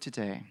leave you with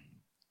today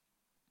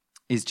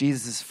is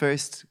Jesus'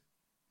 first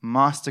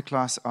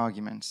masterclass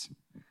argument,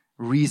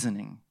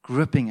 reasoning,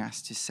 gripping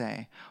us to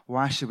say,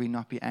 why should we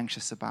not be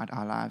anxious about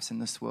our lives in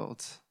this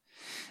world?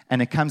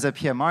 And it comes up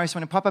here. Marius,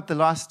 want to pop up the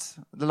last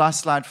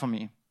slide for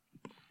me?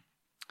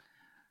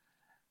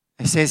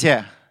 It says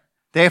here,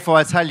 therefore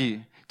I tell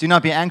you, do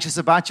not be anxious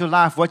about your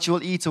life, what you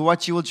will eat or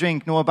what you will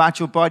drink, nor about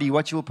your body,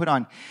 what you will put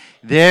on.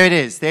 There it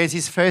is. There's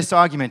his first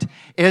argument.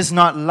 Is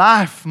not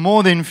life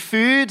more than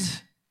food?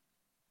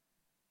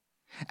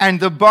 and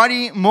the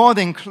body more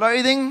than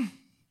clothing.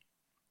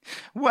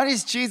 What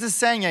is Jesus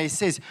saying here? He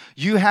says,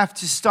 you have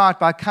to start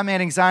by coming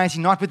at anxiety,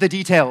 not with the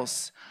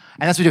details.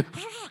 And that's what we do.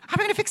 How am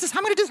I going to fix this? How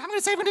am I going to do this? How am I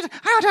going to save?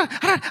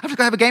 I'm just going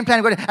to have a game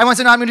plan. And once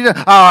I know I'm going to do it,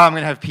 I'm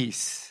going to have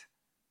peace.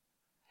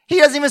 He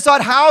doesn't even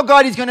start how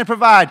God is going to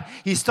provide.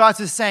 He starts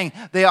with saying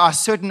there are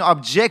certain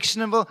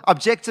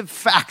objective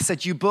facts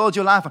that you build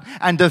your life on.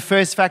 And the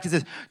first fact is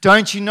this: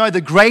 don't you know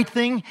the great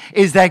thing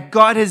is that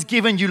God has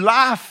given you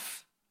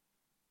life?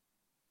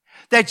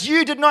 That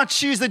you did not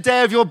choose the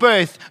day of your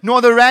birth, nor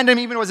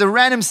even it was a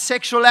random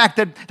sexual act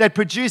that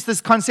produced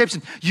this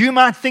conception. You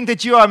might think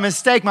that you are a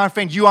mistake, my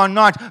friend. You are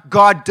not.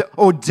 God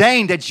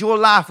ordained that your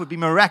life would be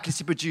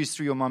miraculously produced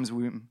through your mom's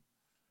womb.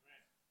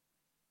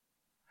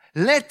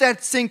 Let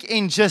that sink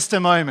in just a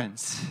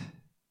moment.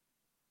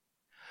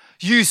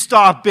 You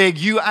start big.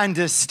 You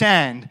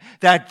understand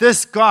that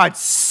this God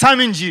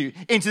summoned you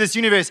into this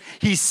universe.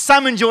 He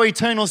summoned your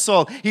eternal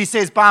soul. He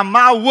says, by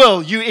my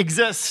will, you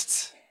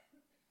exist.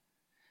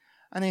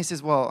 And then he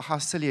says, well, how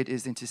silly it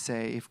is then to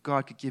say, if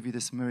God could give you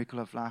this miracle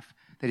of life,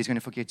 that he's going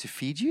to forget to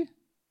feed you?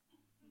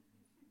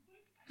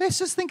 Let's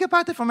just think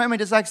about that for a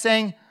moment. It's like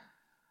saying,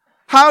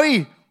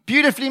 Howie,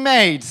 beautifully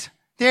made.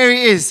 There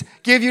he is.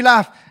 Give you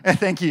life.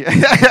 Thank you.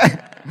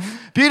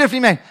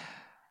 Beautifully made.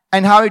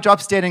 And Howie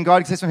drops dead and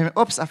God says from him,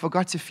 oops, I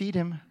forgot to feed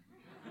him.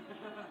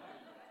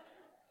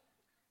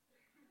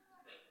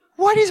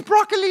 What is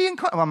broccoli and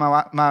well,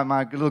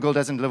 my little girl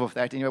doesn't live off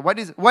that anyway.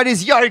 What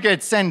is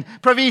yogurts and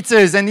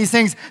Provitas and these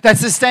things that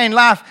sustain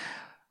life?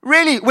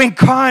 Really, when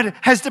God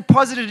has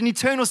deposited an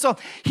eternal soul,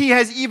 He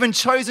has even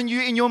chosen you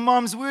in your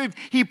mom's womb.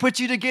 He put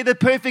you together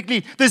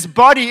perfectly. This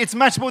body, it's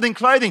much more than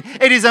clothing.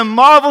 It is a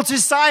marvel to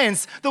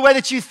science. The way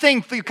that you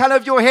think, the color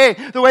of your hair,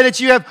 the way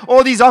that you have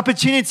all these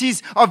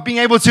opportunities of being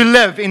able to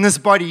live in this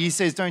body. He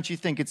says, don't you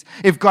think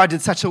if God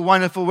did such a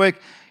wonderful work,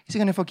 is He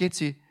going to forget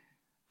to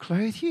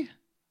clothe you?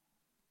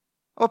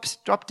 Oops,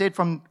 drop dead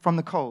from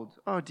the cold.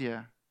 Oh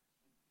dear.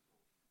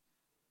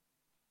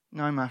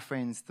 No, my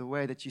friends, the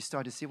way that you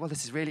start to see, well,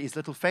 this is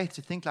little faith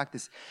to think like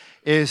this,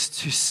 is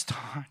to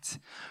start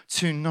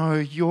to know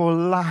your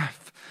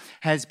life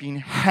has been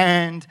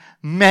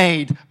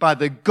handmade by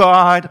the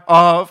God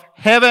of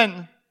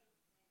heaven.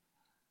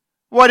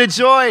 What a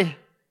joy.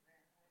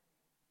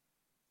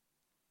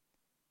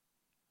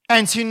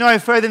 And to know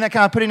further than that,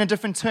 can I put it in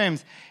different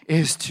terms,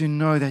 is to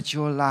know that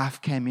your life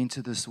came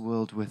into this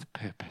world with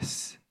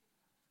purpose.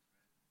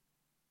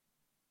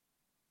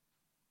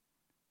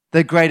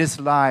 The greatest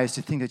lie is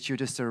to think that you're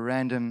just a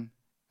random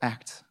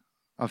act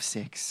of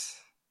sex.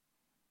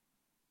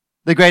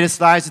 The greatest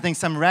lie is to think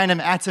some random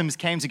atoms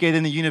came together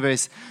in the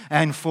universe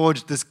and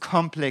forged this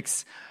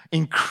complex,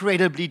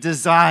 incredibly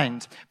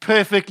designed,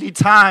 perfectly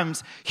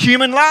timed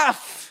human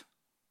life.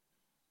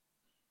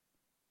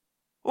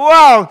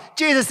 Wow,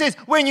 Jesus says,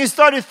 when you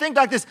start to think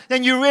like this,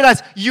 then you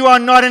realize you are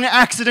not an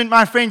accident,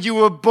 my friend. You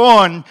were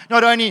born,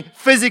 not only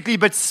physically,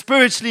 but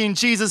spiritually in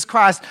Jesus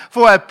Christ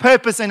for a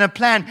purpose and a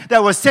plan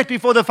that was set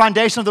before the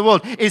foundation of the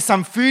world. Is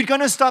some food going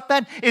to stop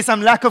that? Is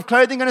some lack of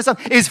clothing going to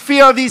stop? Is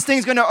fear of these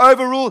things going to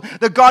overrule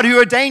the God who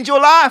ordained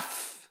your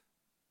life?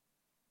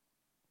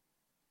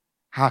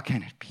 How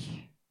can it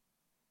be?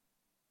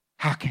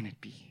 How can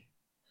it be?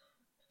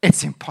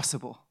 It's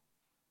impossible.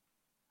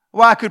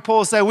 Why could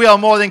Paul say we are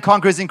more than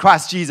conquerors in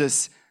Christ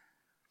Jesus?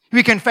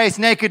 We can face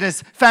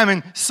nakedness,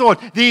 famine, sword,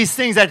 these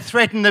things that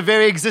threaten the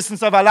very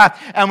existence of our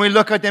life. And we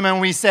look at them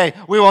and we say,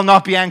 we will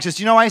not be anxious.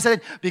 Do you know why he said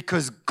it?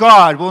 Because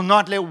God will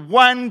not let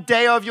one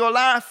day of your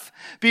life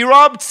be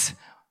robbed.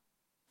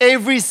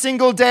 Every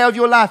single day of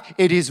your life,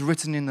 it is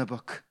written in the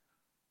book.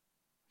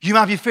 You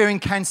might be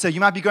fearing cancer. You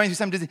might be going through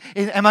some disease.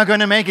 Am I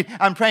going to make it?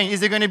 I'm praying. Is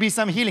there going to be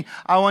some healing?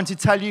 I want to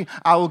tell you,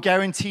 I will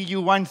guarantee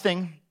you one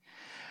thing.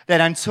 That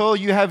until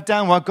you have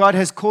done what God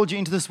has called you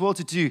into this world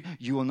to do,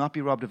 you will not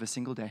be robbed of a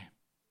single day.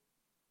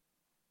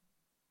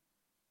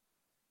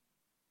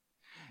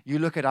 You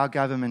look at our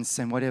governments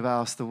and whatever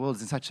else, the world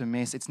is in such a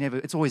mess.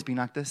 It's always been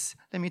like this.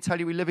 Let me tell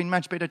you, we live in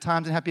much better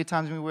times and happier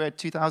times than we were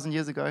 2,000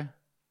 years ago.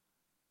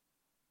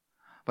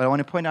 But I want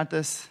to point out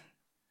this,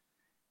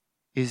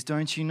 is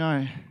don't you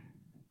know,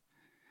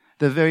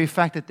 the very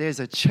fact that there's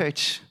a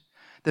church,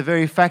 the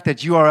very fact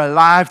that you are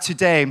alive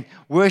today,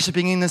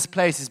 worshiping in this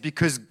place, is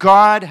because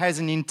God has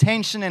an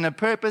intention and a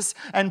purpose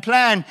and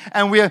plan,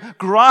 and we are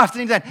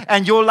grafted into that.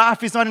 And your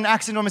life is not an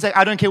accident or mistake.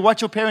 I don't care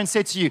what your parents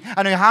said to you.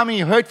 I don't know how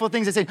many hurtful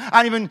things they said.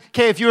 I don't even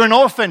care if you're an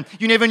orphan.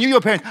 You never knew your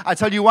parents. I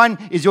tell you, one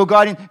is your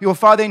guardian, your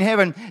Father in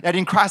heaven, that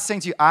in Christ saying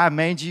to you, I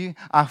made you,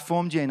 I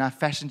formed you, and I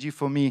fashioned you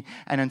for me.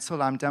 And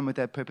until I'm done with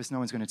that purpose, no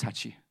one's going to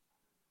touch you.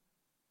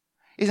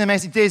 Isn't it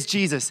amazing? There's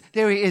Jesus.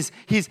 There he is.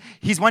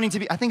 He's wanting to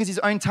be, I think it's his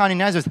own town in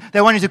Nazareth.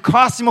 They're wanting to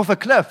cast him off a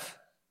cliff.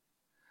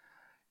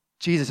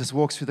 Jesus just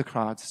walks through the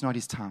crowds. It's not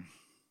his time.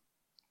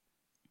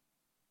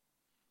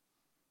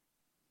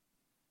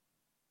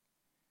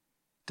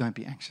 Don't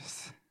be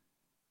anxious.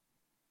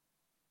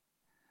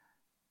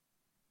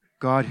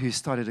 God who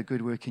started a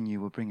good work in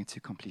you will bring it to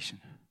completion.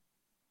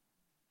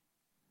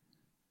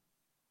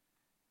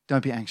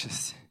 Don't be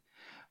anxious.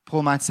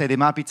 Paul might say there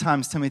might be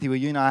times, Timothy, where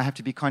you and I have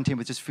to be content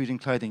with just food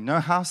and clothing. No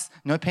house,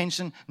 no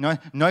pension,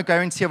 no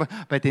guarantee of it.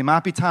 But there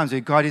might be times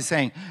where God is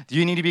saying,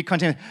 you need to be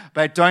content.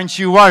 But don't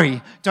you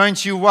worry.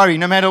 Don't you worry.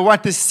 No matter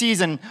what the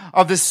season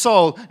of the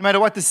soul, no matter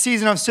what the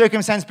season of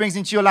circumstance brings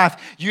into your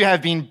life, you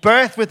have been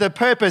birthed with a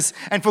purpose.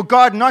 And for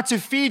God not to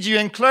feed you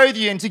and clothe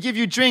you and to give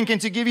you drink and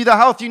to give you the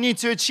health you need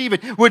to achieve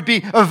it would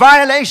be a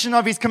violation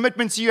of his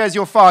commitment to you as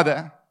your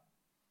Father.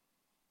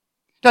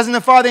 Doesn't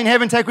the Father in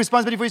heaven take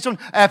responsibility for his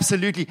children?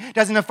 Absolutely.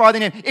 Doesn't the Father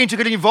in heaven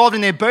intricately involved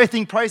in their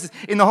birthing process,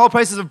 in the whole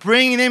process of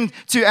bringing them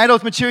to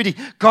adult maturity?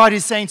 God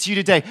is saying to you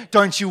today,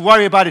 don't you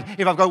worry about it.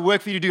 If I've got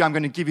work for you to do, I'm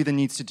going to give you the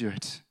needs to do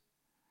it.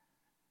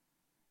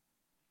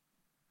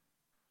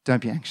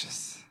 Don't be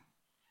anxious.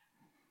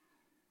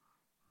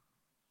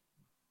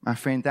 My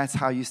friend, that's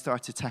how you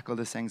start to tackle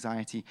this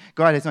anxiety.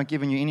 God has not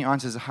given you any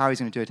answers of how he's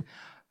going to do it,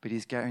 but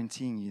he's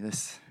guaranteeing you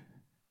this.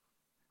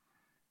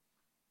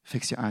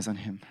 Fix your eyes on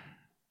him.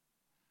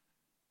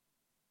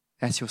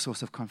 That's your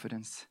source of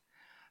confidence.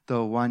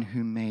 The one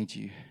who made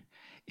you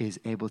is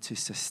able to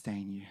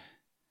sustain you.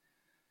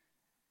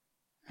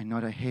 And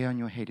not a hair on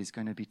your head is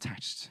going to be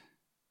touched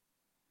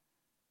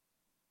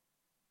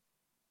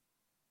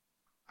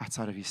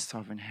outside of his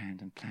sovereign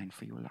hand and plan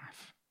for your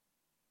life.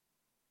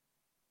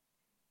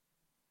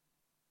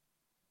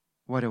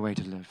 What a way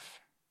to live.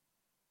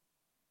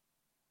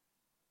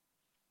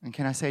 And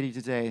can I say to you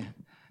today,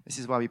 this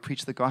is why we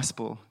preach the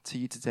gospel to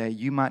you today.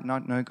 You might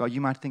not know God.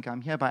 You might think,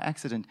 I'm here by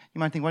accident. You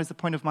might think, what is the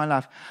point of my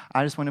life?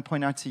 I just want to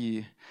point out to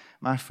you,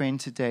 my friend,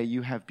 today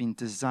you have been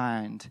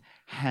designed,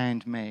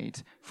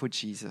 handmade for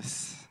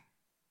Jesus.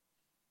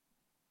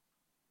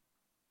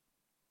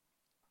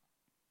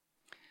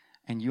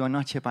 And you are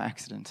not here by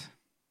accident.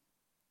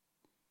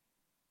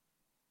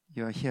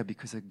 You are here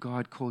because a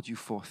God called you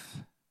forth,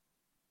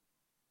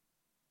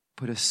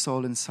 put a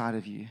soul inside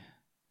of you,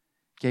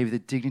 gave you the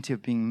dignity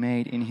of being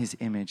made in his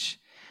image.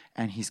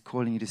 And he's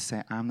calling you to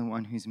say, I'm the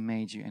one who's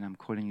made you, and I'm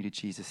calling you to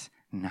Jesus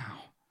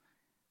now.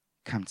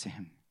 Come to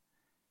him.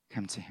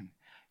 Come to him.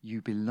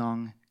 You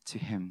belong to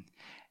him.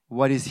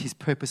 What is his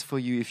purpose for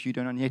you if you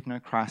do not yet know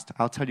Christ?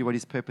 I'll tell you what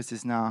his purpose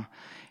is now,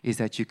 is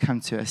that you come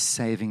to a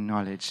saving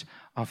knowledge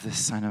of the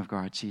Son of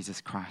God,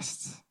 Jesus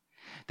Christ.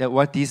 That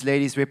what these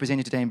ladies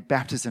represented today in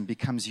baptism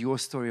becomes your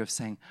story of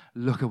saying,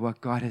 look at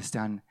what God has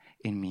done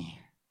in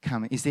me.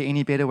 Come. Is there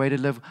any better way to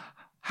live?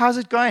 How's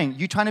it going?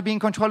 You trying to be in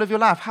control of your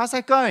life? How's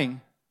that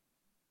going?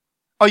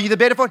 Are you the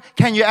better for it?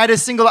 Can you add a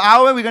single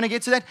hour? We're going to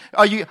get to that.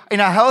 Are you in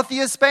a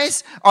healthier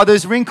space? Are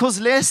those wrinkles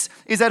less?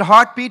 Is that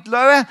heartbeat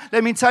lower?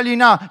 Let me tell you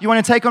now, you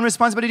want to take on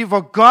responsibility for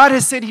what God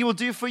has said he will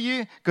do for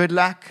you? Good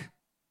luck.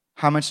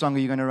 How much longer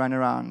are you going to run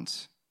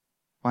around?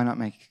 Why not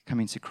come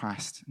into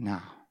Christ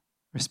now,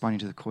 responding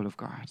to the call of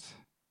God?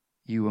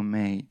 You were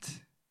made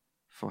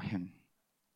for him.